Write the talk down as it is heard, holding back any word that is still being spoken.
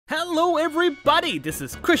Hello everybody, this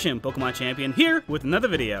is Christian, Pokemon Champion, here with another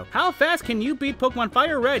video. How fast can you beat Pokemon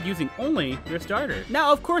Fire Red using only your starter?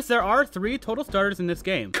 Now, of course, there are 3 total starters in this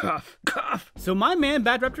game. Cough, cough. So my man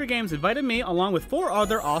Bad Raptor Games invited me along with 4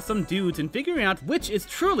 other awesome dudes in figuring out which is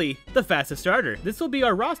truly the fastest starter. This will be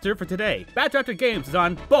our roster for today. Bad Raptor Games is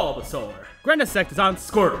on Bulbasaur. Grandisect is on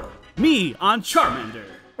Squirtle. Me on Charmander.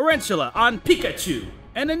 Orentula on Pikachu.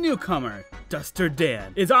 And a newcomer, Duster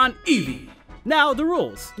Dan, is on Eevee. Now, the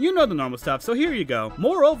rules. You know the normal stuff, so here you go.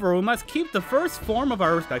 Moreover, we must keep the first form of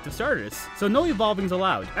our respective starters, so no evolving is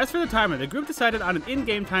allowed. As for the timer, the group decided on an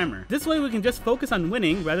in-game timer. This way we can just focus on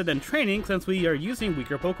winning rather than training since we are using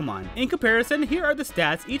weaker Pokemon. In comparison, here are the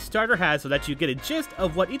stats each starter has so that you get a gist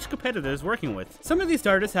of what each competitor is working with. Some of these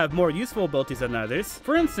starters have more useful abilities than others.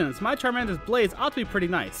 For instance, my Charmander's Blaze ought to be pretty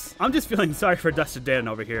nice. I'm just feeling sorry for Duster Dan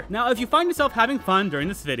over here. Now, if you find yourself having fun during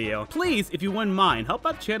this video, please, if you wouldn't mind, help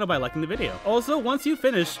out the channel by liking the video. Also, once you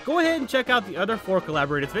finish, go ahead and check out the other 4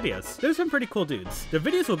 collaborators videos. There's some pretty cool dudes. Their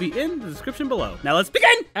videos will be in the description below. Now let's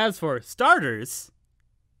begin! As for starters...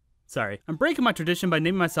 Sorry, I'm breaking my tradition by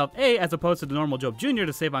naming myself A as opposed to the normal Job Jr.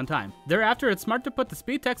 to save on time. Thereafter, it's smart to put the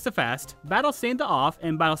speed text to fast, battle scene to off,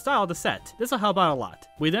 and battle style to set. This will help out a lot.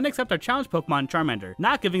 We then accept our challenge Pokemon Charmander,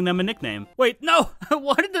 not giving them a nickname. Wait, no! I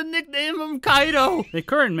wanted to nickname him Kaido! The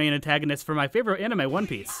current main antagonist for my favorite anime, One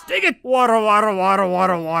Piece. Dig it! Water, water, water,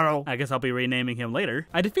 water, water. I guess I'll be renaming him later.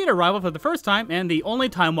 I defeat a rival for the first time, and the only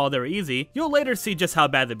time while they're easy. You'll later see just how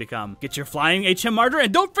bad they become. Get your flying HM Martyr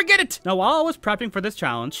and don't forget it! Now, while I was prepping for this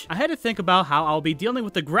challenge, I had to think about how I'll be dealing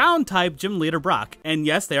with the ground type gym leader Brock. And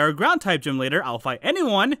yes, they are a ground type gym leader. I'll fight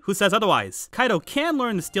anyone who says otherwise. Kaido can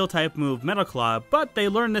learn the steel type move Metal Claw, but they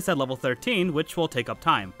learn this at level 13, which will take up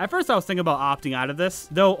time. At first I was thinking about opting out of this,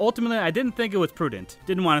 though ultimately I didn't think it was prudent.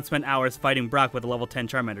 Didn't want to spend hours fighting Brock with a level 10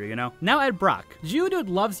 Charmander, you know? Now at Brock, Geodude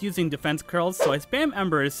loves using defense curls, so I spam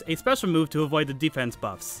Embers, a special move to avoid the defense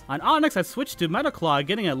buffs. On Onix I switched to Metal Claw,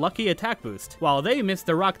 getting a lucky attack boost, while they missed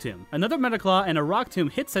the Rock Tomb. Another Metal Claw and a Rock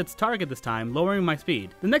Tomb hits its target this time, lowering my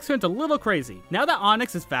speed. The next one's a little crazy. Now that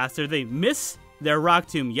Onix is faster, they miss their Rock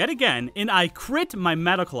Tomb yet again, and I crit my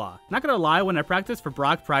Metal Claw. Not gonna lie, when I practiced for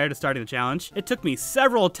Brock prior to starting the challenge, it took me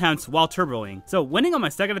several attempts while turboing, so winning on my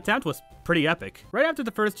second attempt was pretty epic. Right after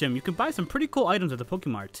the first gym, you can buy some pretty cool items at the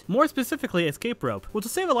Pokemart. More specifically, Escape Rope, which will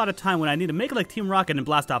save a lot of time when I need to make it like Team Rocket and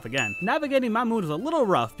blast off again. Navigating my moves is a little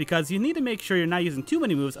rough because you need to make sure you're not using too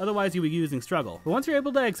many moves, otherwise you'll be using Struggle. But once you're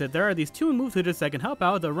able to exit, there are these 2 move tutors that can help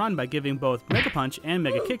out with the run by giving both Mega Punch and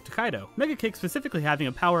Mega Kick to Kaido. Mega Kick specifically having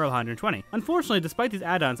a power of 120. Unfortunately, despite these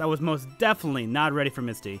add-ons, I was most definitely not ready for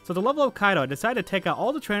Misty. So to level up Kaido, I decided to take out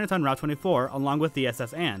all the trainers on Route 24 along with the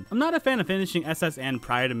SS Ann. I'm not a fan of finishing SS Ann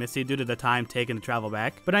prior to Misty due to the time taken to travel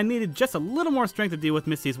back, but I needed just a little more strength to deal with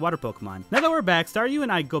Misty's water Pokemon. Now that we're back, Staryu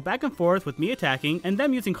and I go back and forth with me attacking and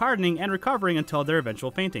them using hardening and recovering until their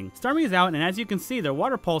eventual fainting. Starmie is out, and as you can see, their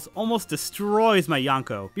water pulse almost destroys my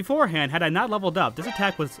Yonko. Beforehand, had I not leveled up, this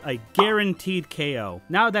attack was a guaranteed KO.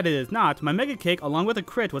 Now that it is not, my Mega Kick along with a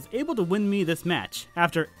crit was able to win me this match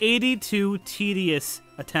after 82 tedious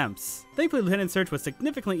attempts. Thankfully, Lieutenant Search was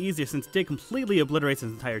significantly easier since Dig completely obliterates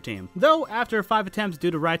his entire team. Though, after 5 attempts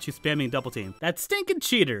due to Raichu spamming Double Team. That stinking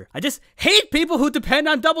cheater! I just hate people who depend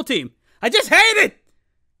on Double Team! I just hate it!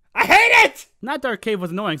 I hate it! Not Dark Cave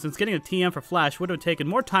was annoying since getting a TM for Flash would have taken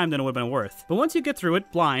more time than it would have been worth. But once you get through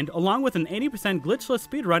it, blind, along with an 80% glitchless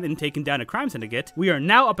speedrun in taking down a crime syndicate, we are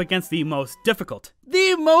now up against the most difficult,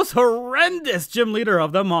 the most horrendous gym leader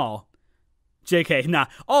of them all. JK, nah,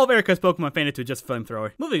 all of Erica's Pokemon fainted to just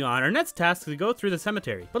Flamethrower. Moving on, our next task is to go through the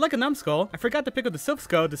cemetery. But like a numbskull, I forgot to pick up the Silph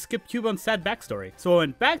Skull to skip Cubone's sad backstory. So I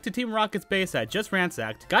went back to Team Rocket's base I just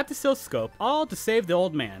ransacked, got the Silph Scope, all to save the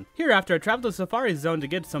old man. Hereafter, I traveled to the Safari Zone to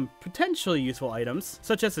get some potentially useful items,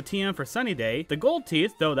 such as the TM for Sunny Day, the Gold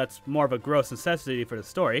Teeth, though that's more of a gross necessity for the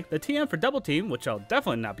story, the TM for Double Team, which I'll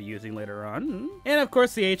definitely not be using later on, and of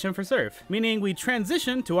course the HM for Surf, meaning we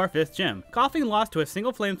transition to our 5th gym. Coughing lost to a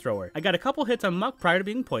single Flamethrower. I got a couple hits on Muck prior to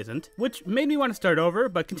being poisoned, which made me want to start over,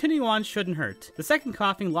 but continuing on shouldn't hurt. The second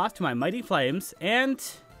Coughing lost to my Mighty Flames, and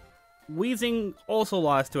Wheezing also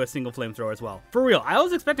lost to a single Flamethrower as well. For real, I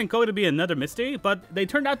was expecting Koga to be another Misty, but they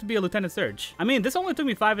turned out to be a Lieutenant Surge. I mean, this only took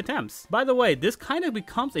me 5 attempts. By the way, this kind of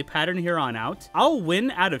becomes a pattern here on out. I'll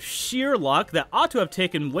win out of sheer luck that ought to have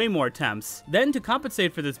taken way more attempts. Then to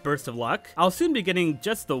compensate for this burst of luck, I'll soon be getting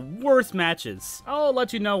just the worst matches. I'll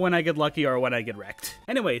let you know when I get lucky or when I get wrecked.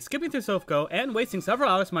 Anyway, skipping through Sofco and wasting several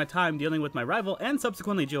hours of my time dealing with my rival and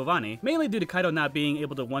subsequently Giovanni, mainly due to Kaido not being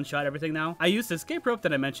able to one-shot everything now, I used the escape rope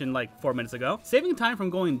that I mentioned like 4 minutes ago, saving time from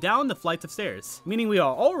going down the flights of stairs, meaning we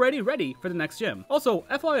are already ready for the next gym. Also,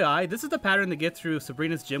 FYI, this is the pattern to get through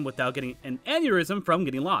Sabrina's gym without getting an aneurysm from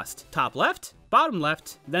getting lost. Top left, bottom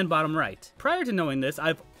left, then bottom right. Prior to knowing this,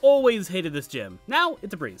 I've always hated this gym. Now,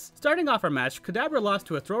 it's a breeze. Starting off our match, Kadabra lost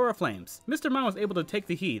to a thrower of flames. Mr. Mime was able to take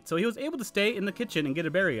the heat, so he was able to stay in the kitchen and get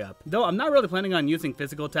a berry up. Though I'm not really planning on using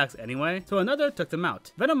physical attacks anyway, so another took them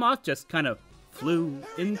out. Venomoth just kind of flew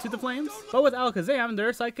into the flames. But with Alakazam,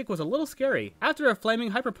 their sidekick was a little scary. After a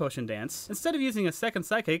flaming hyper potion dance, instead of using a second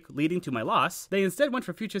sidekick leading to my loss, they instead went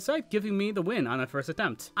for Future Sight, giving me the win on my first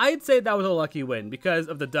attempt. I'd say that was a lucky win because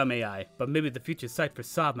of the dumb AI, but maybe the Future Sight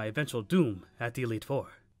foresaw my eventual doom at the Elite Four.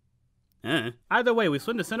 Either way, we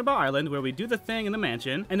swim to Cinnabar Island where we do the thing in the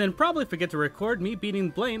mansion, and then probably forget to record me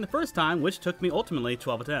beating Blaine the first time, which took me ultimately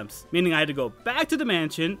 12 attempts. Meaning I had to go back to the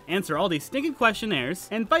mansion, answer all these stinking questionnaires,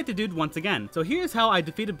 and fight the dude once again. So here's how I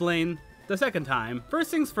defeated Blaine the second time. First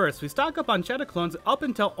things first, we stock up on Shadow Clones up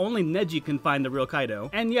until only Neji can find the real Kaido.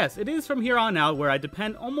 And yes, it is from here on out where I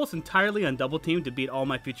depend almost entirely on Double Team to beat all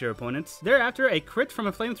my future opponents. Thereafter, a crit from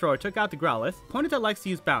a flamethrower took out the Growlithe. Opponent likes to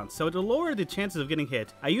use Bounce, so to lower the chances of getting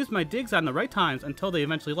hit, I used my digs on the right times until they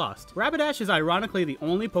eventually lost. Rapidash is ironically the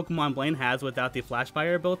only Pokemon Blaine has without the Flash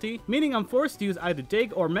Fire ability, meaning I'm forced to use either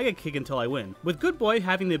Dig or Mega Kick until I win. With Good Boy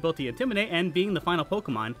having the ability Intimidate and being the final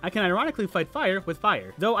Pokemon, I can ironically fight fire with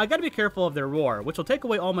fire. Though I gotta be careful of their Roar, which will take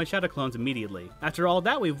away all my Shadow Clones immediately. After all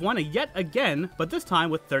that, we've won yet again, but this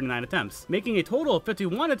time with 39 attempts, making a total of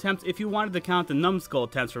 51 attempts if you wanted to count the Numbskull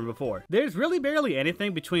attempts from before. There's really barely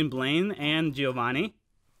anything between Blaine and Giovanni,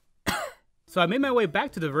 so I made my way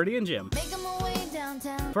back to the Viridian Gym.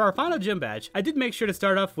 For our final gym badge, I did make sure to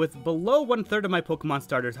start off with below 1/3 of my Pokemon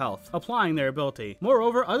starters' health, applying their ability.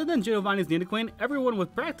 Moreover, other than Giovanni's Nidoqueen, everyone was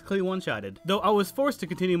practically one-shotted, though I was forced to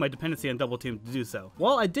continue my dependency on Double Team to do so.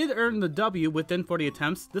 While I did earn the W within 40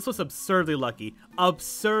 attempts, this was absurdly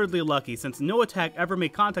lucky since no attack ever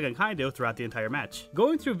made contact on Kaido throughout the entire match.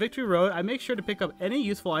 Going through Victory Road, I make sure to pick up any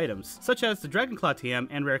useful items, such as the Dragon Claw TM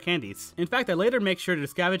and rare candies. In fact, I later make sure to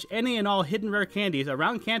scavenge any and all hidden rare candies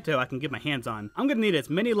around Kanto I can get my hands on. I'm gonna need as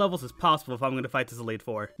many levels as possible if I'm going to fight this Elite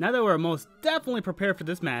Four. Now that we're most definitely prepared for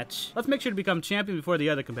this match, let's make sure to become champion before the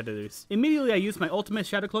other competitors. Immediately I use my ultimate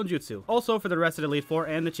Shadow Clone Jutsu. Also for the rest of the Elite Four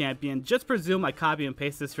and the champion, just presume I copy and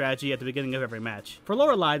paste this strategy at the beginning of every match. For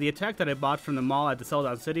Lorelei, the attack that I bought from the mall at the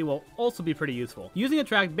Celadon City will also be pretty useful. Using a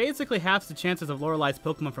track basically halves the chances of Lorelei's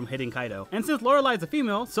Pokemon from hitting Kaido. And since Lorelei is a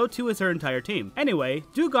female, so too is her entire team. Anyway,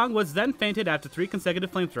 Dugong was then fainted after 3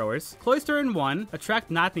 consecutive flamethrowers, Cloyster in 1, a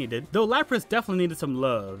track not needed, though Lapras definitely needed some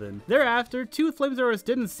love, and thereafter, 2 flamethrowers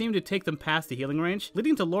didn't seem to take them past the healing range,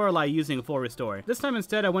 leading to Lorelei using a full restore. This time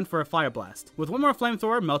instead I went for a Fire Blast, with 1 more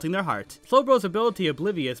flamethrower melting their heart. Slowbro's ability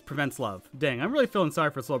Oblivious prevents love. Dang, I'm really feeling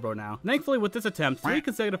sorry for Slowbro now. Thankfully with this attempt, 3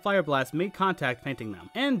 consecutive Fire Blasts made contact painting them,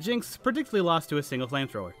 and Jinx predictably lost to a single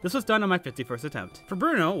flamethrower. This was done on my 51st attempt. For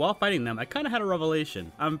Bruno, while fighting them, I kinda had a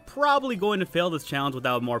revelation. I'm probably going to fail this challenge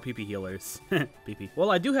without more PP healers. PP.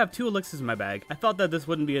 Well, I do have 2 elixirs in my bag. I thought that this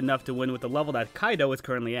wouldn't be enough to win with the level that Kaido is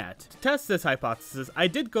currently at. To test this hypothesis, I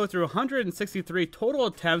did go through 163 total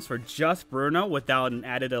attempts for just Bruno without an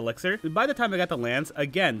added elixir. By the time I got the lands,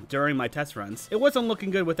 again during my test runs, it wasn't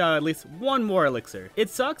looking good without at least 1 more elixir. It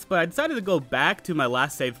sucks, but I decided to go back to my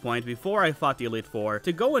last save point before I fought the Elite Four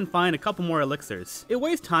to go and find a couple more elixirs. It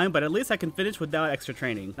wastes time, but at least I can finish without extra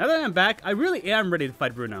training. Now that I'm back, I really am ready to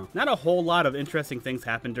fight Bruno. Not a whole lot of interesting things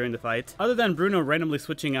happened during the fight, other than Bruno randomly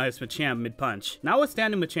switching out his Machamp mid-punch.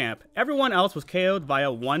 Notwithstanding Machamp, everyone else was KO'd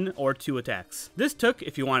via 1 or 2 attacks. This took,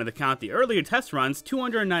 if you wanted to count the earlier test runs,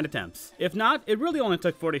 209 attempts. If not, it really only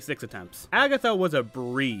took 46 attempts. Agatha was a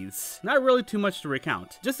breeze. Not really too much to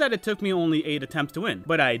recount, just that it took me only 8 attempts to win.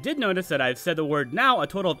 But I did notice that I've said the word now a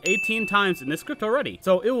total of 18 times in this script already,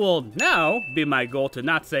 so it will now be my goal to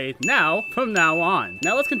not say now from now on.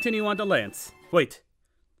 Now let's continue on to Lance. Wait.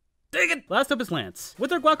 Dang it! Last up is Lance.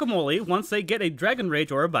 With their Guacamole, once they get a Dragon Rage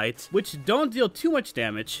or a Bite, which don't deal too much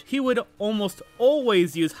damage, he would almost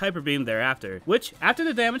always use Hyper Beam thereafter, which, after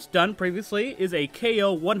the damage done previously, is a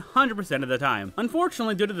KO 100% of the time.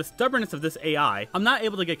 Unfortunately, due to the stubbornness of this AI, I'm not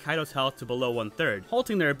able to get Kaido's health to below 1/3,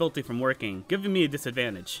 halting their ability from working, giving me a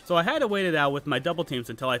disadvantage. So I had to wait it out with my double teams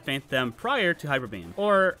until I feint them prior to Hyper Beam.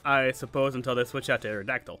 Or, I suppose, until they switch out to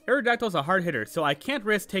Aerodactyl. Aerodactyl is a hard hitter, so I can't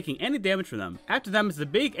risk taking any damage from them. After them is the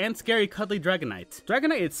big and scary cuddly Dragonite.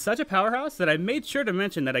 Dragonite is such a powerhouse that I made sure to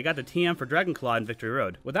mention that I got the TM for Dragonclaw in Victory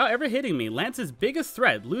Road. Without ever hitting me, Lance's biggest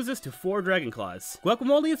threat loses to 4 Dragonclaws.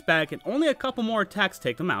 Guacamole is back and only a couple more attacks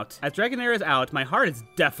take them out. As Dragonair is out, my heart is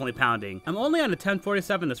definitely pounding. I'm only on a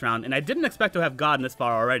 1047 this round and I didn't expect to have gotten this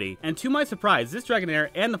far already. And to my surprise, this Dragonair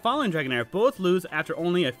and the following Dragonair both lose after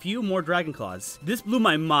only a few more Dragonclaws. This blew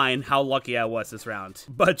my mind how lucky I was this round.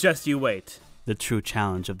 But just you wait. The true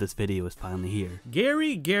challenge of this video is finally here.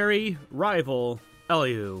 Gary, rival,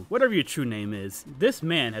 Elihu, whatever your true name is, this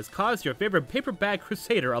man has caused your favorite paper bag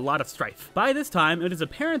crusader a lot of strife. By this time, it is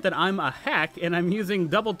apparent that I'm a hack and I'm using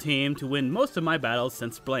double team to win most of my battles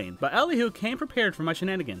since Blaine. But Elihu came prepared for my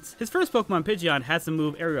shenanigans. His first Pokemon, Pidgeot, has the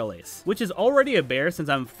move Aerial Ace, which is already a bear since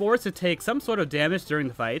I'm forced to take some sort of damage during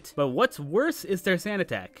the fight. But what's worse is their sand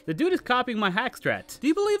attack. The dude is copying my hack strat. Do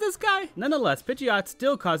you believe this guy? Nonetheless, Pidgeot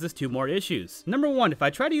still causes 2 more issues. Number 1, if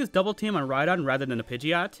I try to use double team on Rhydon rather than a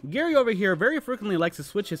Pidgeot, Gary over here very frequently likes to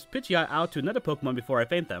switch his Pidgeot out to another Pokemon before I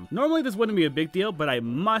faint them. Normally this wouldn't be a big deal, but I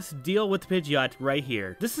must deal with Pidgeot right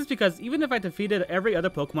here. This is because even if I defeated every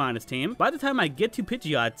other Pokemon on his team, by the time I get to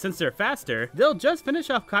Pidgeot, since they're faster, they'll just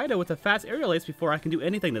finish off Kaido with a fast Aerial Ace before I can do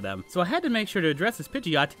anything to them. So I had to make sure to address this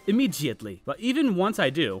Pidgeot immediately. But even once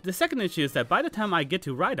I do, the second issue is that by the time I get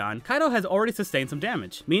to Rhydon, Kaido has already sustained some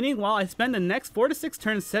damage. Meaning while I spend the next 4 to 6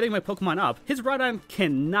 turns setting my Pokemon up, his Rhydon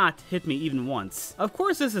cannot hit me even once. Of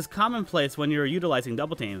course this is commonplace when you're utilizing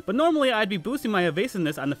double team, but normally I'd be boosting my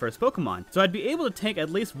evasiveness on the first Pokemon, so I'd be able to take at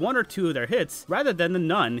least 1 or 2 of their hits rather than the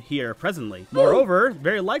none here presently. Moreover,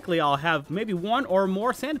 very likely I'll have maybe 1 or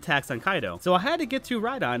more sand attacks on Kaido, so I had to get through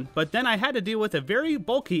Rhydon, but then I had to deal with a very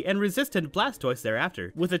bulky and resistant Blastoise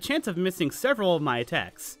thereafter, with a chance of missing several of my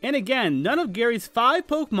attacks. And again, none of Gary's 5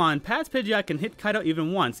 Pokemon past Pidgeot can hit Kaido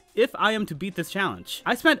even once if I am to beat this challenge.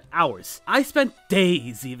 I spent hours, I spent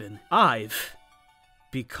days even. I've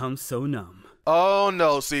become so numb. Oh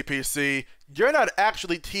no, CPC. You're not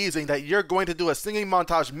actually teasing that you're going to do a singing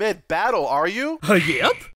montage mid-battle, are you?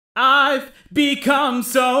 Yep. I've become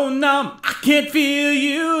so numb, I can't feel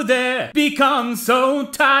you there. Become so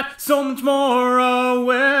tired, so much more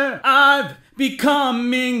aware. I've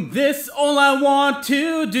becoming this, all I want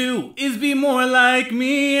to do is be more like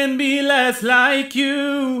me and be less like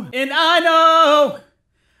you. And I know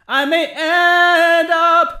I may end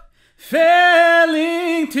up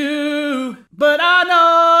failing too, but I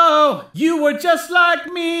know you were just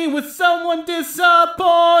like me with someone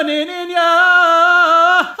disappointed in you.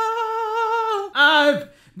 I've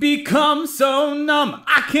become so numb,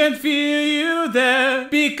 I can't feel you there.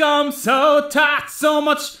 Become so tight, so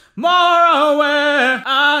much more aware.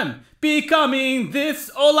 I'm becoming this,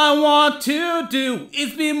 all I want to do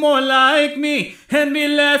is be more like me and be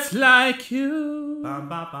less like you. Ba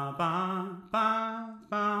ba ba ba ba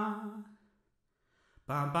ba.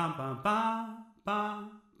 Ba ba ba ba ba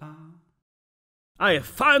ba. I have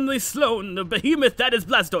finally slain the behemoth that is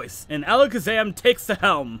Blastoise, and Alakazam takes the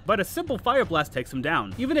helm, but a simple Fire Blast takes him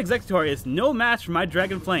down. Even Exeggutor is no match for my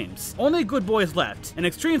Dragon Flames. Only Good Boy is left, and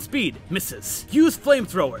Extreme Speed misses. Use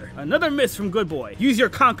Flamethrower. Another miss from Good Boy. Use your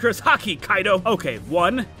Conqueror's Haki, Kaido. Okay,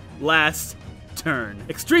 one last turn.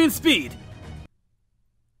 Extreme Speed.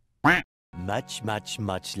 Much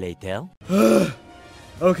later.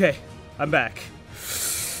 Okay, I'm back.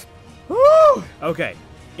 Woo! Okay,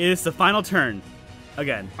 it is the final turn.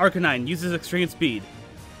 Again, Arcanine uses Extreme Speed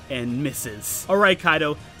and misses. Alright,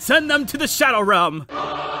 Kaido, send them to the Shadow Realm!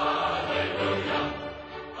 Hallelujah.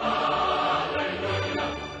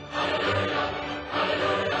 Hallelujah. Hallelujah.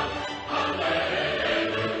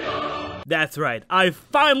 Hallelujah. That's right, I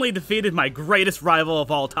finally defeated my greatest rival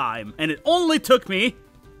of all time, and it only took me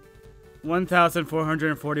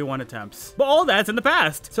 1,441 attempts. But all that's in the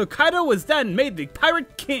past. So Kaido was then made the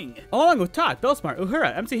Pirate King. Along with Tot, Bellsmart,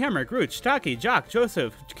 Uhura, MC Hammer, Grooch, Taki, Jock,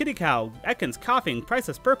 Joseph, Kitty Cow, Ekans, Coughing,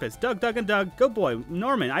 Priceless Purpose, Doug and Doug, Good Boy,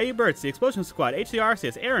 Norman, IE Birds, The Explosion Squad, HD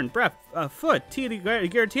Arceus, Aaron, Breath, Foot, T.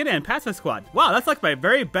 Giratina, and Passive Squad. Wow, that's like my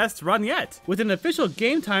very best run yet. With an official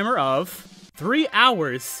game timer of 3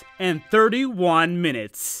 hours and 31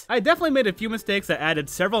 minutes. I definitely made a few mistakes that added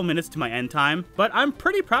several minutes to my end time, but I'm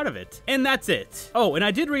pretty proud of it. And that's it. Oh, and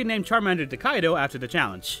I did rename Charmander to Kaido after the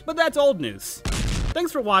challenge, but that's old news.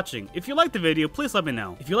 Thanks for watching. If you liked the video, please let me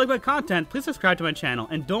know. If you like my content, please subscribe to my channel,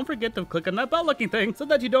 and don't forget to click on that bell looking thing so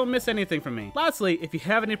that you don't miss anything from me. Lastly, if you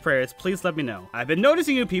have any prayers, please let me know. I've been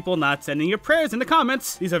noticing you people not sending your prayers in the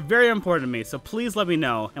comments. These are very important to me, so please let me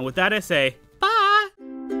know. And with that I say,